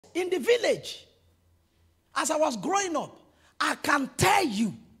in the village, as I was growing up, I could tell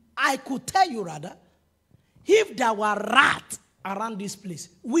you rather, if there were rats around this place,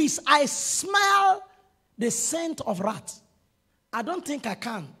 I smell the scent of rats. I don't think I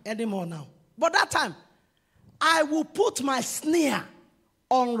can anymore now. But that time, I will put my snare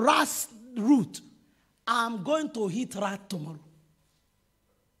on rat's root. I'm going to hit rat tomorrow.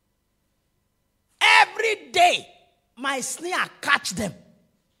 Every day, my snare catch them.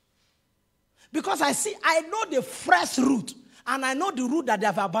 Because I know the fresh root, and I know the root that they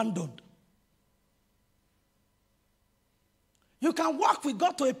have abandoned. You can walk with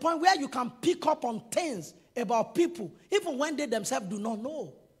God to a point where you can pick up on things about people, even when they themselves do not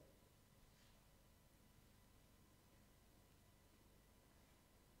know.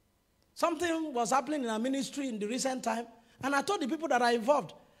 Something was happening in our ministry in the recent time, and I told the people that are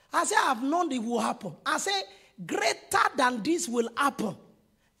involved, I said, I have known it will happen. I say, greater than this will happen,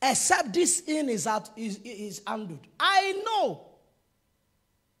 except this in is handled. I know